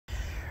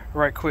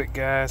Right quick,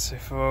 guys,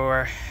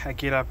 before I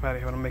get up out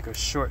of here, I want to make a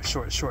short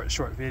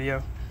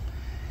video.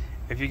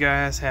 If you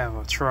guys have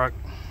a truck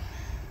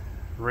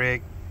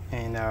rig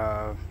and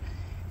your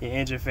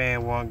engine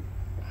fan won't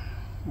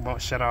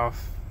shut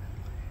off,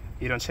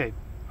 you don't check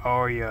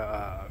all your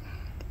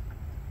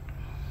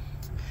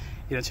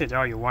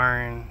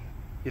wiring,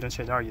 you don't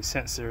check all your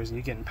sensors, and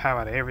you're getting power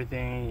out of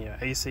everything. Your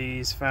AC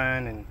is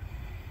fine and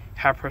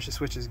high pressure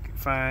switch is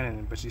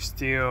fine, but you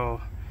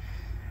still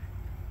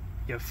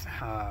your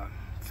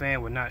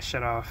fan would not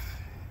shut off,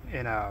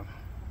 and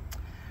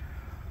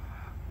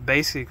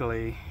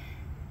basically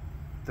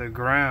the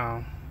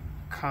ground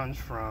comes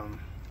from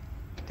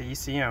the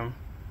ECM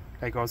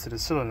that goes to the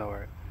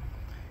solenoid.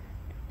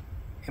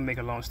 And make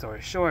a long story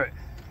short,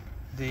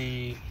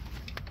 the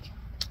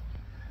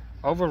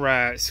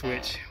override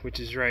switch,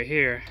 which is right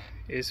here,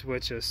 is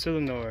what your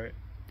solenoid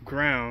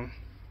ground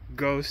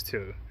goes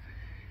to.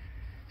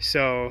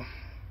 So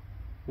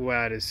what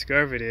I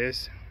discovered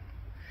is,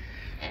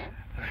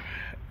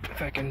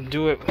 if I can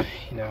do it,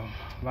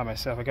 by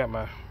myself. I got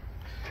my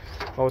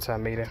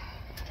multimeter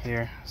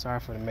here. Sorry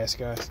for the mess,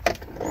 guys.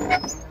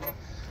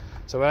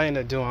 So what I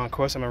ended up doing, of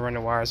course, I'm gonna run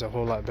the wires a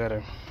whole lot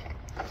better.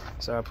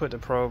 So I put the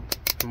probe,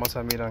 the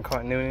multimeter on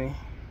continuity,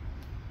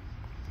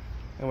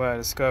 and what I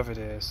discovered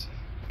is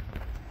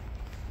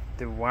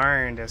the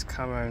wiring that's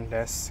coming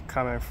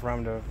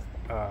from the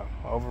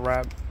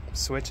override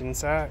switch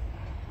inside,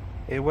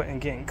 it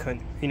wasn't getting cut,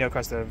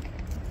 because the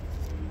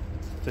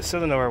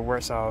solenoid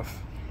works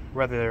off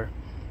whether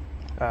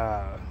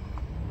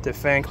the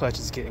fan clutch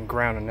is getting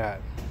ground or not.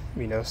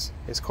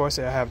 It's, of course,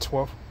 I have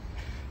 12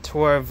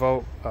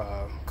 volt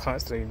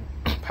constant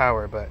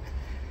power, but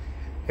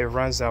it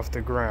runs off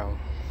the ground.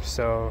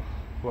 So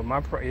what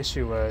my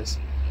issue was,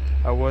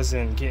 I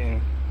wasn't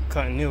getting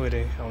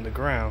continuity on the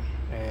ground,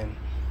 and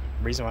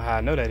the reason why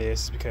I know that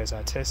is because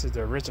I tested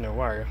the original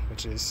wire,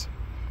 which is,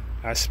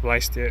 I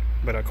spliced it,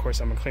 but of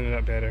course I'm gonna clean it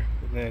up better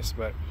with this,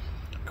 but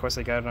of course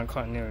I got it on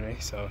continuity.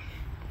 So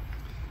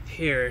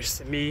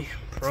here's me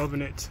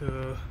probing it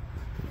to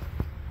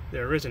the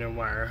original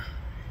wire,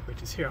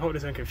 which is here. I hope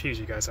this doesn't confuse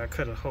you guys. I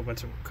cut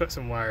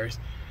some wires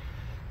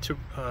to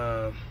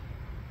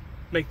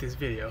make this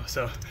video.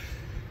 So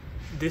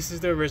this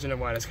is the original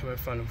wire that's coming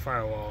from the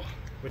firewall,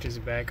 which is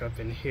back up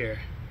in here.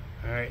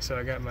 All right, so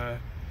I got my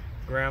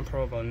ground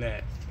probe on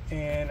that,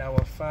 and I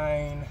will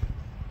find,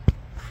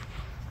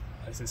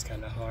 this is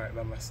kind of hard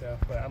by myself,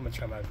 but I'm gonna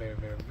try my very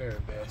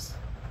best.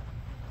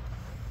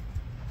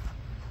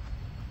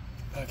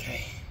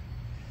 Okay,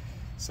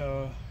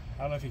 so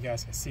I don't know if you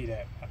guys can see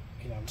that.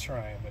 I'm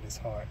trying, but it's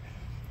hard.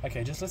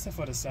 Okay, just listen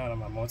for the sound of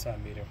my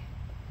multimeter.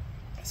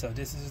 So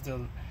this is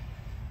the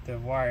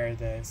wire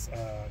that's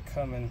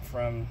coming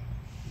from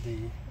the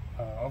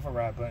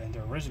override button,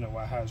 the original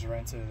wire, how it's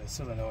ran to the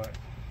solenoid.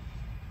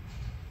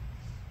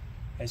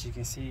 As you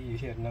can see, you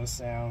hear no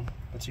sound,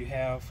 but you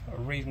have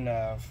a reading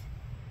of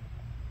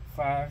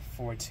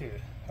 542.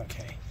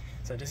 Okay,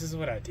 so this is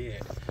what I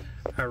did.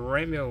 I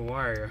ran me a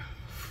wire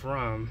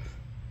from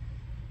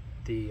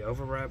the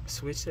override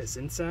switch that's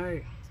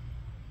inside,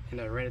 and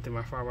I ran it through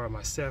my firewall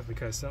myself,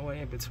 because somewhere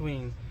in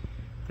between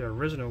the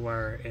original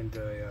wire and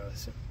the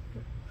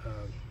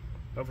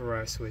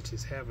override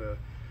switches have a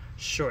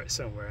short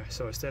somewhere.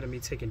 So instead of me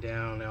taking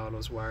down all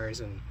those wires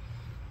and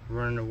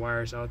running the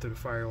wires all through the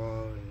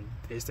firewall and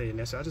they stay in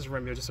there, so I just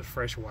ran me just a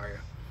fresh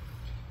wire.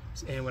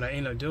 And what I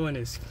end up doing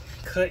is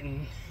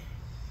cutting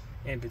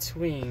in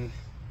between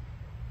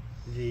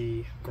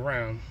the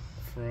ground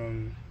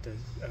from the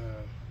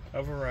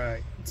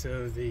override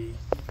to the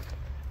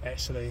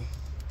actually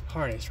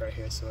harness right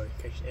here. So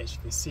as you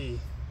can see,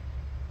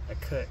 I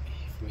cut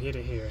from here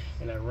to here,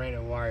 and I ran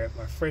a wire,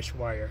 my fresh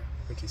wire,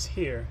 which is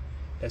here,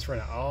 that's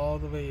running all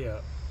the way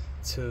up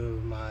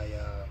to my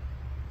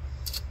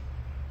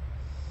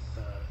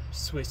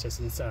switch that's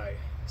inside.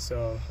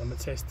 So I'm gonna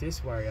test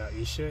this wire out.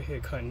 You should hear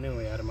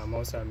continuity out of my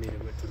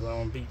multimeter with the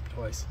long beep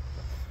noise.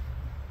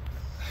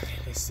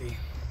 Let's see.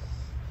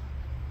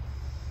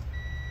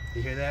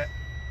 You hear that?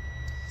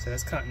 So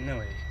that's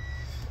continuity.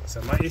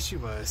 So my issue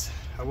was,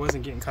 I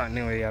wasn't getting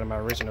continuity out of my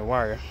original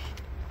wire,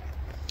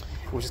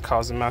 which is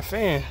causing my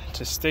fan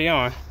to stay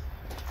on.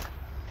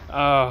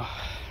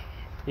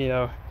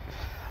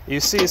 You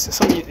see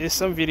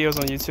some videos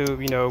on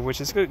YouTube,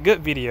 which is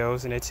good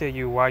videos, and they tell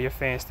you why your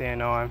fan's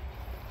staying on,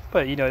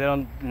 but they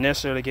don't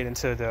necessarily get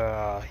into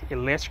the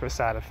electrical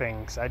side of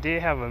things. I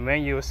did have a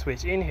manual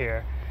switch in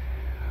here,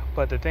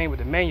 but the thing with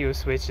the manual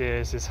switch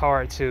is it's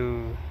hard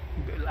to,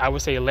 I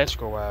would say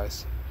electrical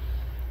wise,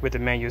 with the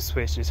manual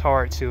switch, it's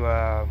hard to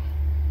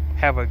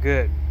have a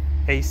good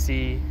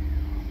AC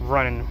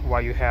running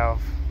while you have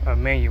a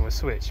manual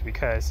switch,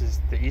 because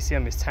the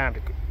ECM is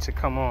timed to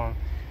come on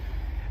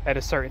at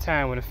a certain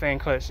time when the fan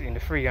clutch and the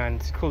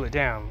freon to cool it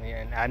down.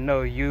 And I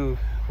know you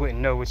wouldn't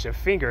know with your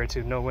finger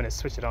to know when to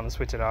switch it on and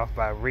switch it off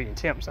by reading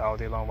temps all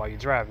day long while you're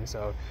driving.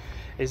 So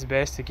it's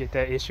best to get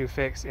that issue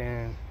fixed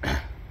and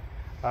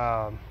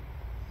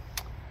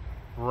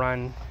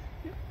run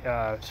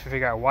to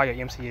figure out why your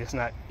MC is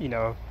not,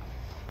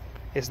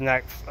 it's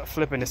not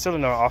flipping the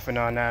solenoid off and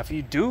on. Now if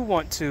you do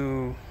want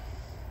to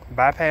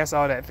bypass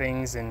all that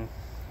things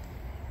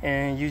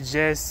and you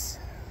just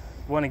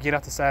want to get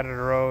off the side of the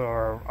road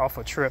or off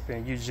a trip,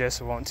 and you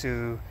just want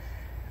to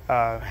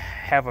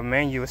have a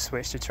manual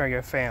switch to turn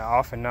your fan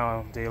off and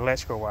on the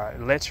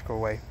electrical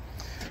way,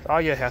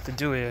 all you have to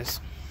do is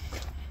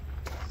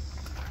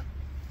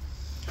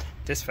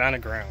just find the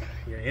ground.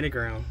 You're in the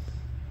ground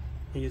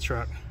in your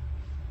truck,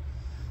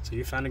 so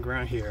you find the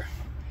ground here,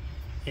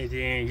 and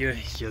then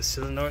your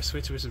solenoid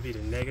switch, which would be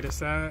the negative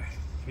side.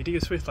 If you do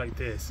your switch like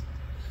this,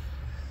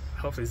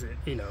 hopefully,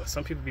 you know,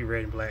 some people be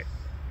red and black,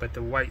 but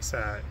the white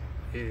side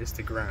is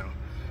the ground.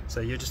 So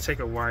you just take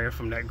a wire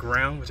from that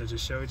ground, which I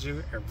just showed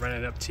you, and run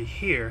it up to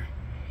here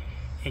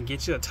and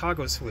get you a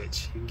toggle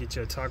switch. You can get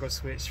you a toggle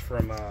switch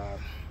from a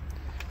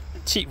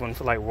cheap one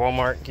for like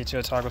Walmart. Get you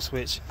a toggle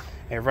switch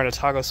and run a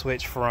toggle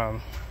switch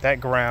from that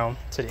ground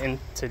to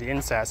the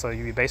inside, so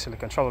you'll be basically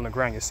controlling the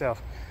ground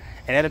yourself.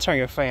 And that'll turn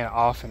your fan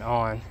off and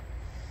on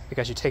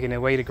because you're taking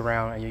away the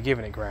ground and you're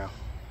giving it ground.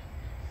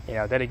 You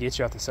know, that'll get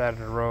you off the side of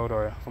the road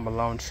or from a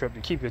long trip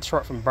to keep your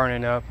truck from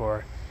burning up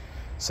or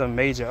some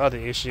major other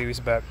issues.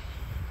 But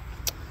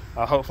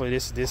hopefully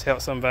this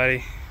helps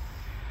somebody.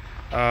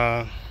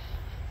 Yeah,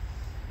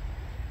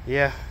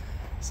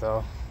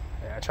 so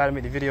I tried to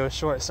make the video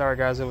short. Sorry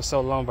guys, it was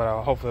so long,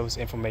 but hopefully it was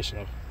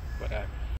informational. But